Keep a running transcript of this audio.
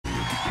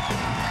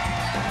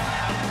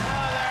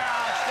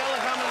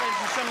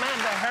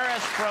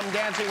from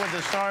Dancing with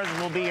the Stars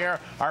will be here.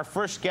 Our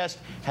first guest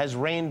has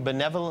reigned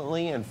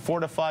benevolently and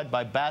fortified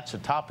by bats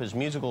atop his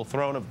musical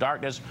throne of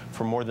darkness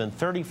for more than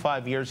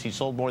 35 years. He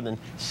sold more than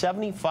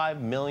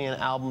 75 million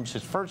albums.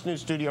 His first new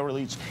studio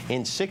release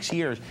in 6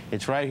 years.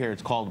 It's right here.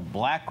 It's called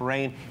Black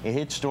Rain. It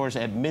hit stores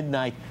at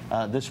midnight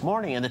this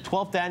morning. And the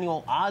 12th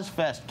annual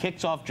Ozfest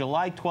kicks off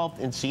July 12th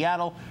in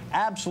Seattle.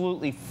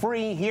 Absolutely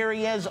free. Here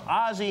he is,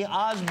 Ozzy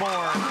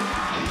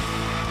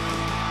Osbourne.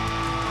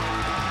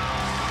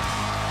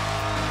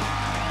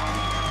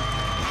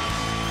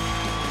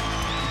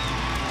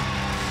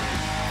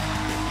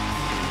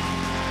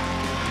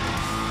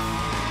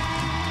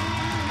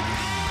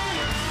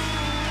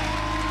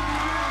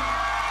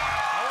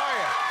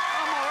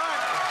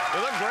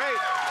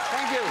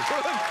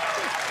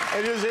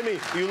 It just hit me.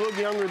 You look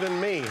younger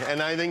than me,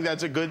 and I think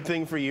that's a good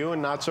thing for you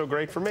and not so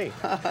great for me.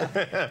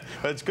 But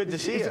it's good to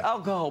see you.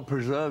 Alcohol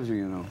preserves you,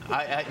 you know.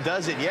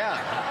 Does it?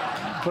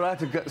 Yeah. But I had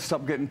to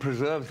stop getting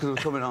preserved because I was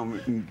coming home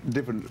in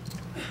different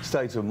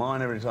states of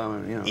mind every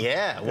time, you know.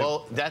 Yeah,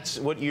 well, that's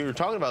what you were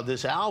talking about.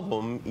 This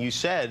album, you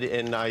said,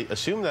 and I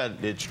assume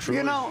that it's true.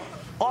 You know,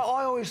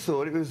 I always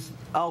thought it was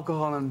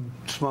alcohol and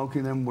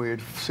smoking them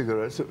weird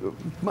cigarettes that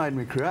made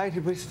me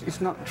creative, but it's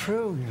not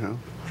true, you know.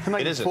 It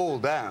made me fall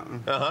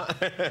down.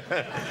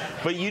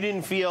 But you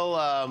didn't feel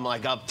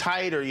like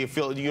uptight, or you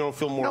don't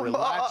feel more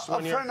relaxed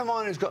when you're... A friend of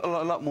mine has got a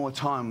lot more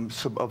time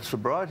of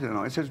sobriety than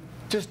I. He says,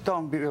 just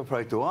don't be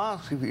afraid to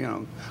ask, you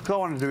know, because I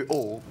want to do it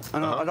all,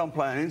 and I don't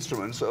play an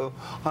instrument, so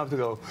I have to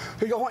go,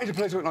 hey, I want you to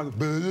play something like,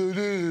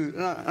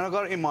 and I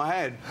got it in my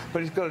head,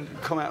 but it's got to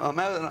come out of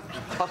my mouth, and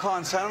I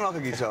can't sound like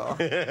a guitar.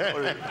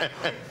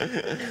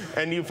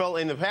 And you felt,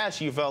 in the past,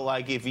 you felt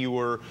like if you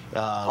were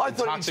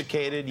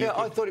intoxicated...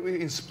 I thought it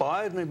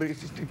inspired me, but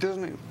it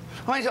doesn't.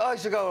 I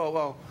used to go, oh,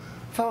 well,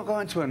 if I go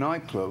into a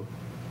nightclub,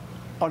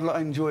 I'd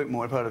enjoy it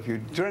more if I had a few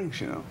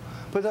drinks, you know.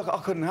 But I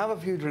couldn't have a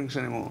few drinks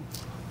anymore.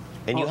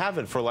 And you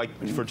haven't for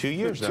 2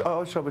 years now. I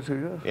was sober 2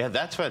 years. Yeah,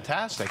 that's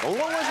fantastic. Oh,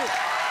 what was it?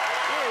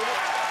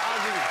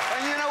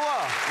 And you know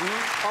what?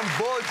 I'm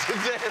bored to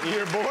death.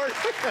 You're bored?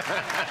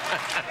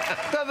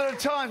 There are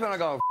times when I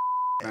go,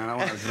 man, I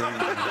want to drink.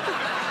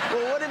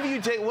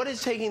 Well, what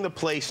is taking the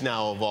place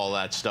now of all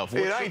that stuff?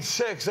 It ain't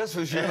sex, that's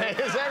for sure.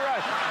 Is that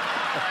right?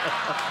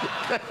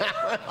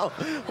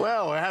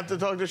 well, I have to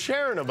talk to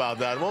Sharon about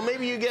that. Well,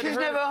 maybe you get She's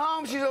never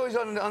home. She's always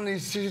on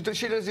these... She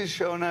does this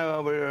show now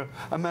over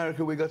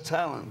America We Got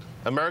Talent.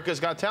 America's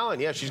Got Talent.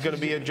 Yeah, she's going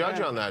to be a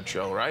judge on that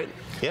show, right?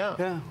 Yeah.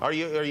 Yeah. Are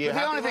you happy?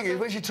 The only thing is,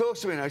 when she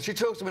talks to me now, she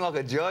talks to me like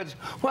a judge.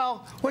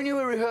 Well, when you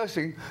were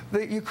rehearsing,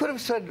 you could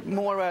have said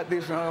more about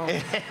this. Wrong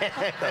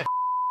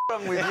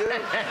with you?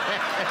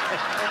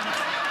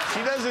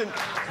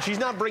 She's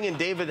not bringing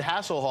David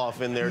Hasselhoff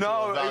in there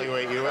to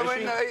evaluate you,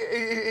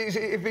 is she?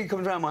 If he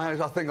comes around my house,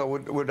 I think I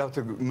would have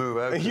to move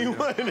out. You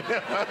would? He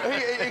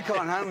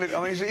can't handle it.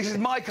 I mean, he's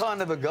my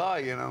kind of a guy,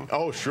 you know.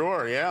 Oh,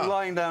 sure, yeah.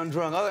 Lying down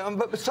drunk.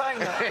 But saying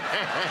that...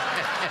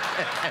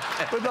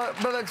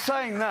 but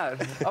saying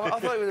that, I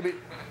thought he was a bit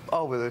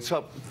over the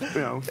top,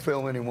 you know,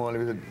 filming while he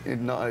was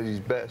not at his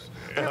best.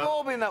 We've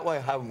all been that way,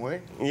 haven't we?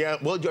 Yeah.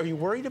 Well, are you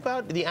worried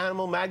about the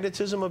animal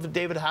magnetism of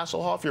David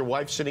Hasselhoff? Your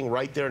wife sitting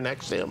right there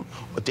next to him,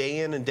 day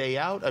in and day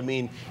out? I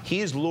mean, he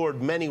has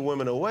lured many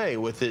women away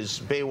with his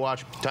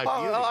Baywatch-type beauty.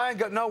 I ain't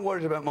got no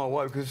worries about my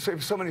wife, because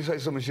if somebody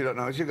says something she don't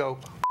know, she go,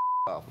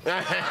 off.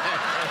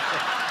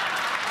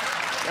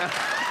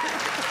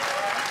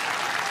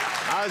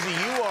 Ozzy,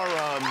 you are...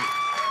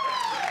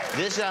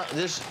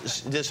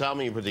 This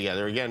album you put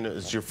together, again,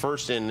 it's your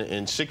first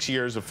in 6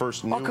 years, the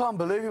first new... I can't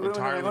believe it.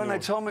 When they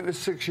told me it was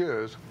 6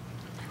 years,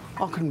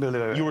 I couldn't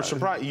believe it. You were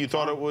surprised? You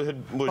thought it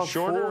was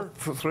shorter?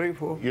 3,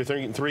 4. You're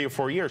thinking 3 or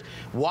 4 years.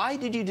 Why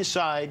did you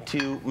decide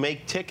to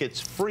make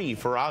tickets free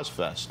for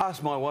Ozfest?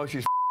 Ask my wife,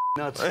 she's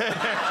nuts.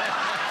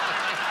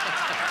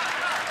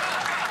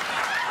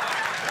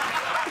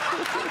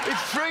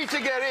 It's free to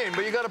get in,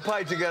 but you got to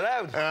pay to get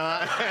out.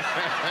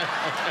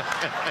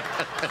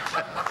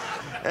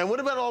 And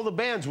what about all the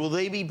bands? Will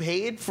they be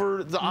paid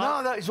for the...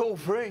 No, that is all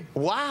free.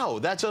 Wow,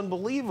 that's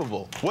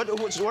unbelievable. What are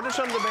some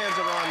of the bands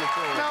that are on the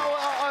tour? No,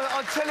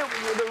 I'll tell you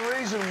the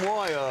reason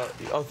why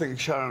I think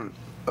Sharon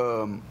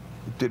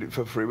did it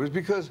for free was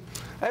because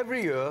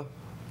every year,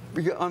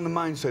 on the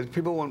main stage,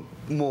 people want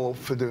more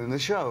for doing the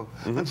show.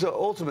 And so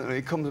ultimately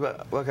it comes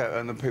back out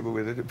on the people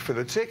with it for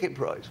the ticket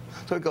price.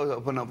 So it goes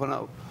up and up and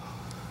up.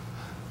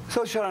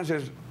 So Sharon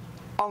says,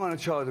 I'm going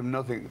to charge them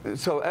nothing.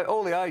 So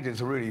all the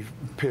agents are really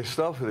pissed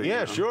off with it.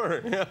 Yeah, you know?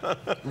 sure.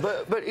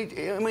 But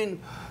I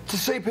mean, to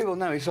see people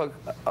now, it's like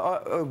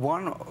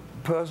one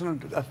person,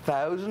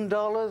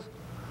 $1,000.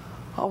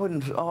 I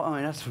wouldn't. Oh, I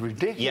mean, that's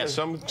ridiculous.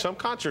 Yeah, some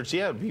concerts.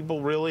 Yeah,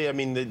 people really. I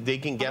mean, they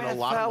can get a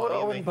lot of money.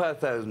 I wouldn't pay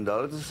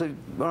 $1,000 to see. I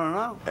don't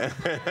know.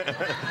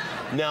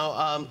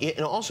 Now,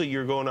 and also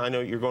you're going. I know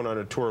you're going on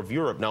a tour of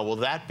Europe. Now, will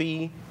that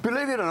be?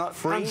 Believe it or not,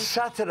 free? on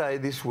Saturday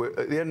this week,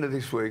 at the end of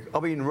this week,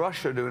 I'll be in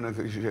Russia doing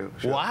a show.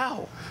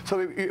 Wow.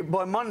 So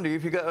by Monday,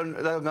 if you get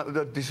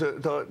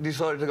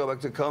decided to go back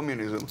to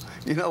communism,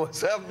 you know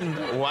what's happened.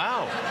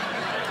 Wow.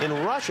 In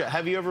Russia,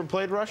 have you ever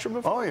played Russia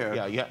before? Oh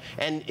yeah. Yeah.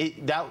 And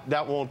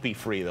that won't be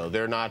free though.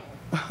 They're not.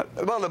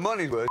 Well, the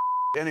money's worth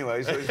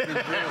anyway, so it's been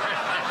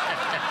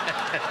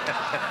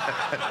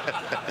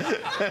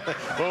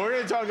Well, we're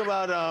going to talk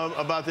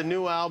about the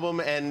new album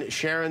and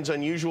Sharon's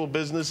unusual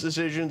business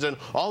decisions and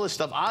all this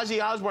stuff.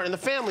 Ozzy Osbourne and the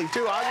family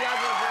too. Ozzy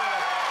Osbourne.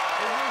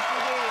 It used to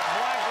be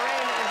Black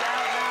Rain is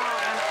out now,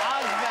 and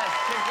Ozfest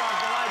kicks off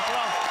July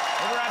 12th.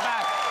 We'll be right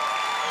back.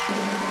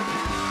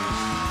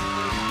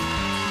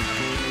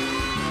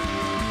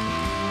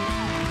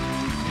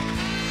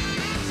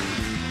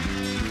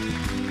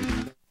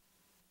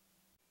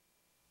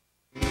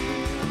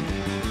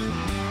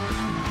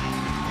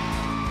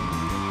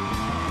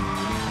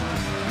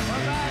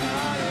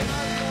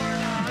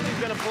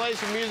 Play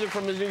some music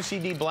from his new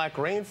CD, Black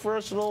Rain, for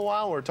us in a little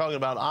while. We're talking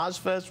about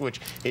Ozfest,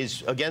 which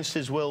is against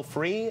his will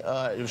free.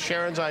 It was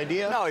Sharon's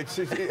idea. No, I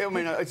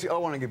mean, I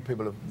want to give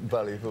people a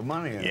value for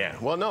money. Yeah.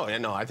 Well, no.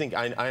 I think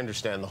I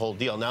understand the whole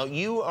deal. Now,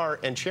 you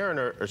and Sharon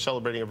are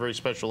celebrating a very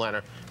special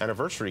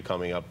anniversary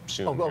coming up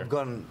soon. I've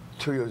gone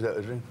 2 years out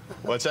of drink.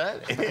 What's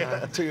that?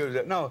 2 years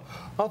out. No,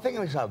 I think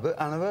it's our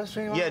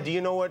anniversary. Yeah. Do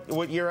you know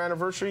what year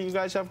anniversary you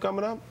guys have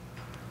coming up?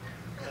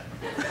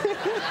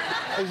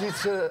 Is it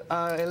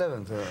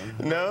 11th?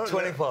 No.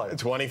 25.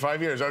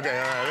 25 years. Okay. All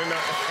right. I didn't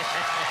know.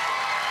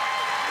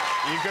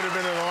 You could have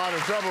been in a lot of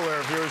trouble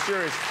there if you were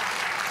serious.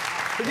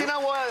 But you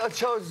know why I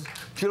chose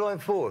July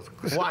 4th?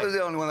 Because that was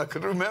the only one I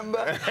could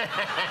remember.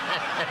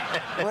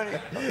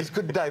 It's a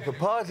good day for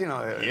partying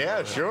out here.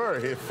 Yeah,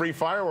 sure. Free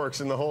fireworks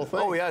and the whole thing.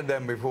 Oh, we had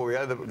them before. We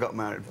got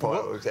married.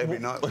 Fireworks every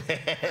night.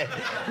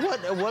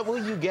 What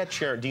will you get,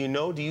 Sharon? Do you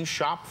know? Do you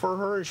shop for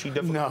her? Is she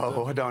difficult?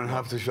 No, I don't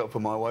have to shop for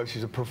my wife.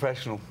 She's a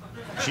professional.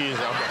 She is,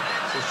 okay.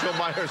 So she'll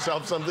buy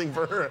herself something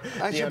for her.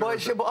 And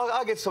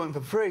I get something for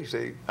free,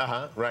 see?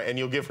 Right. And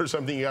you'll give her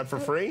something you got for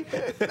free?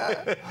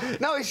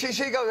 No,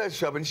 she goes out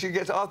shopping. She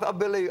gets, I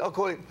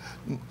call it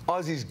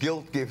Ozzy's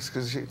guilt gifts,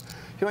 because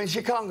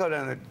she can't go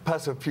down and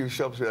pass a few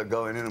shops without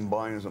going in and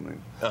buying something.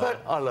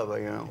 But I love her,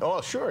 you know. Oh,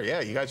 sure,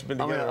 yeah. You guys have been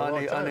together a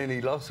long time. I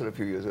nearly lost her a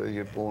few years ago, as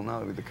you all know,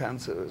 with the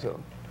cancer. So.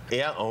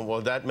 Yeah,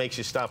 well, that makes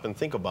you stop and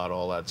think about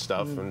all that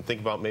stuff and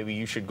think about maybe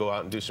you should go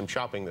out and do some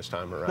shopping this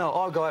time around. No,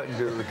 I'll go out and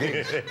do the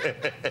gigs.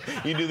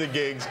 You do the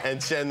gigs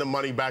and send the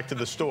money back to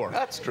the store.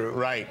 That's true.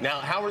 Right.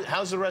 Now,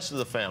 how's the rest of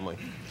the family?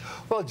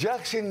 Well,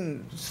 Jack's he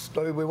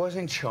was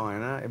in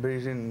China, but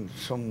he's in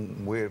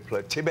some weird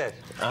place, Tibet.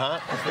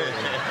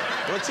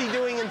 What's he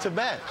doing in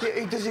Tibet?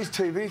 Yeah, he does his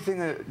TV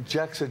thing,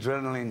 Jack's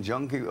Adrenaline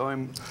Junkie. I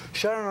mean,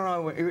 Sharon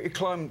and I, he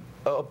climbed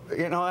up,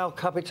 El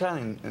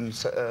Capitan in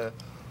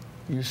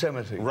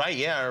Yosemite. Right,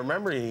 yeah, I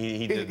remember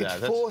he did that.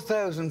 It's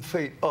 4,000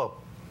 feet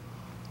up.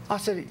 I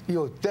said,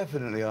 you're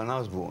definitely an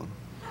Osbourne.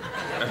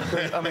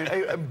 I mean,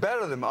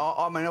 better than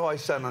I mean, if I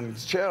stand on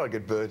his chair, I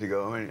get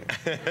vertigo. I mean,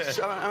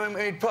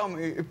 he'd phone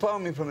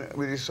me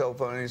with his cell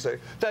phone and he'd say,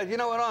 Dad, you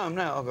know what I am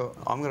now? I go,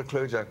 I'm going to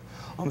clue, Jack.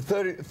 I'm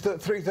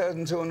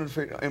 3,200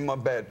 feet in my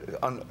bed.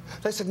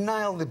 They said,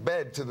 nail the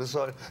bed to the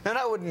side. Now,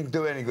 that wouldn't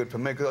do any good for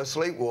me because I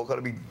sleepwalk.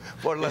 I'd be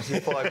less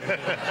than 5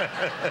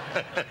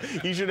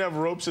 minutes. You should have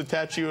ropes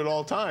attached to you at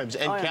all times.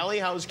 And Kelly,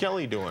 how's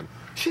Kelly doing?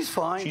 She's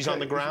fine. She's on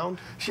the ground?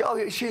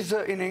 She's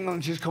in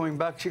England. She's coming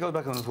back. She goes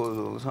back on the tours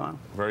all the time.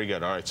 Very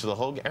good. All right. So the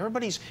whole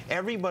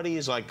everybody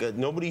is like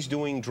nobody's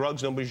doing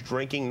drugs, nobody's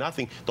drinking,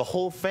 nothing. The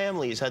whole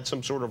family has had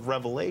some sort of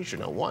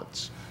revelation at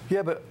once.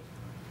 Yeah, but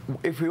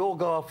if we all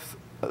go off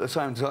at the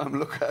same time,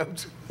 look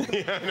out.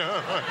 Yeah,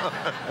 no.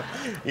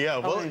 Yeah.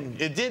 Well, I mean,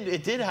 it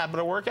did happen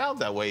to work out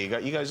that way.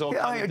 You guys all.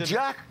 Yeah,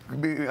 Jack,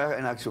 in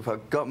actual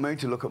fact, got me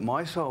to look at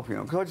myself. You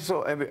know, because I just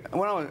thought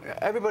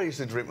everybody used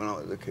to drink when I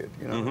was a kid.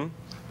 You know.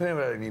 I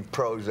never had any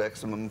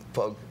Prozacs and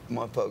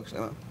my folks, you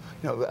know,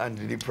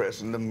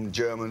 antidepressant. The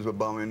Germans were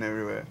bombing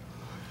everywhere.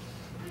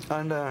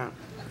 And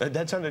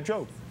that's not a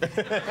joke.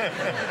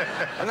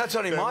 And that's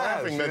only my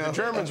house. That the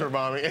Germans were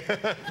bombing.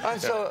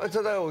 And so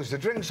they always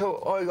did drink.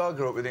 So I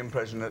grew up with the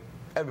impression that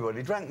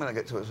everybody drank when I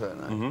get to a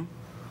certain age.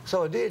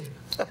 So I did.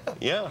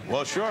 Yeah,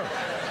 well, sure.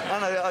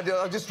 And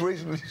I just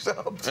recently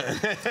stopped.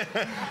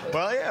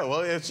 Well, yeah,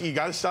 well, you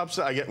got to stop.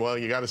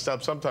 You got to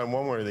stop sometime,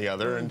 one way or the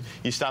other, and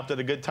you stopped at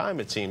a good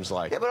time, it seems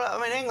like. Yeah, but I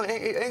mean,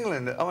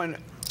 England. I mean,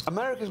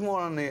 America's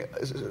more on the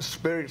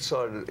spirit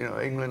side. You know,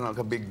 England like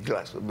a big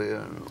glass of beer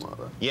and all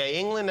that. Yeah,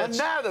 England. And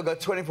now they've got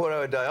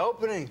 24-hour day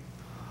opening.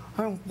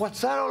 I mean,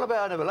 what's that all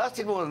about? It never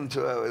lasted more than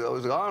 2 hours. I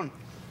was gone.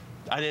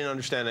 I didn't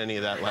understand any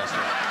of that last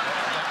night.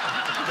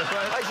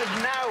 I said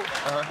now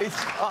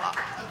it's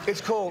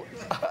It's called...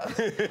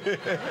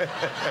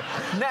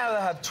 Now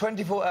they have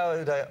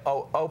 24-hour-a-day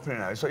opening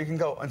hours, so you can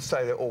go and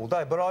stay there all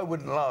day, but I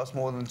wouldn't last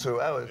more than 2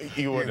 hours.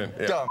 You wouldn't,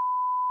 yeah. Dumb.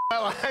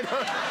 Well,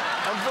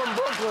 I'm from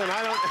Brooklyn.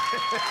 I don't...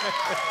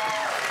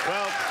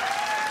 Well,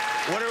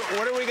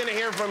 what are we going to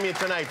hear from you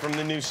tonight from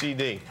the new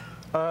CD?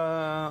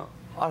 I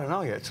don't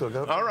know yet, so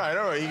go. All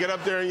right. You get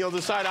up there and you'll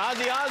decide.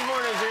 Ozzy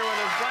Osbourne is here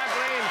with us. Black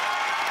Rain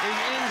is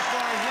in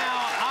stores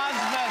now.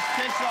 Ozfest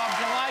kicks off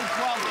July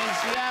 12th in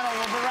Seattle.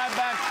 We'll be right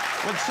back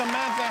with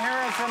Samantha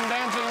Harris from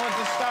Dancing with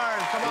the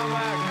Stars. Come on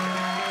back.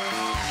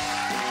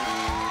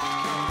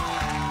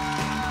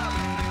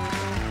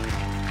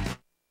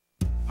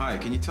 Hi,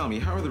 can you tell me,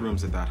 how are the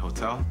rooms at that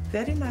hotel?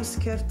 Very nice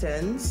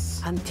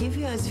curtains. And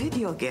TV has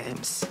video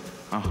games.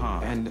 Uh-huh.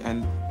 And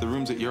the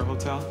rooms at your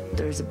hotel?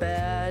 There's a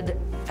bed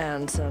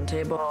and some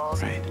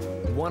tables. Right.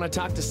 Want to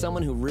talk to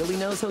someone who really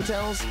knows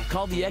hotels?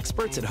 Call the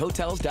experts at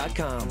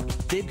Hotels.com.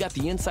 They've got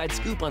the inside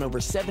scoop on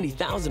over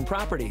 70,000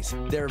 properties.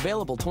 They're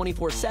available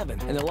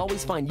 24/7, and they'll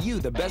always find you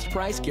the best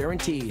price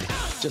guaranteed.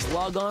 Just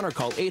log on or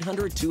call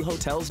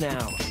 800-2HOTELS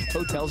now.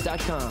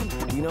 Hotels.com.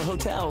 You know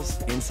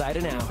hotels inside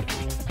and out.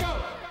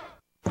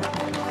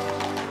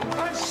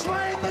 I've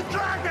slain the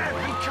dragon!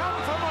 We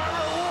come from our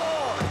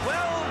reward!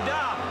 Well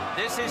done!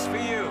 This is for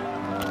you.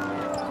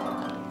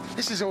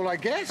 This is all I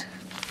get?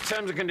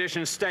 Terms and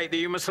conditions state that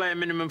you must slay a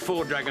minimum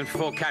 4 dragons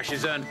before cash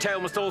is earned. Tail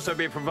must also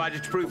be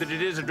provided to prove that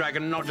it is a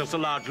dragon, not just a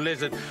large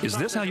lizard. Is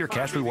this how your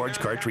Cash Rewards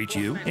card treats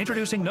you?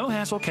 Introducing No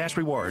Hassle Cash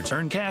Rewards.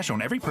 Earn cash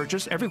on every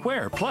purchase,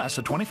 everywhere, plus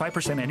a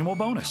 25% annual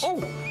bonus.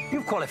 Oh,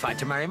 you've qualified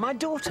to marry my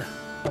daughter.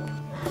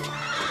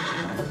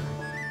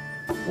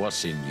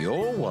 What's in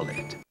your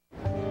wallet?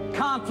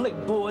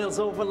 Conflict boils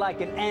over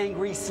like an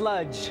angry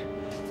sludge.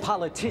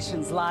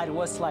 Politicians lie to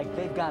us like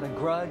they've got a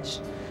grudge.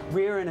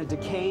 We're in a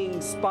decaying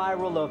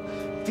spiral of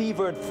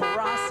fevered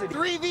ferocity.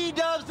 3V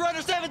dubs for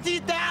under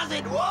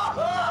 17,000!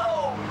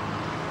 Whoa!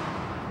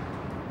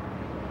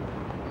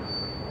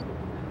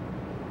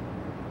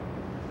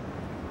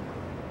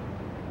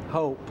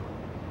 Hope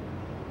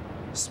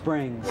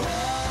springs.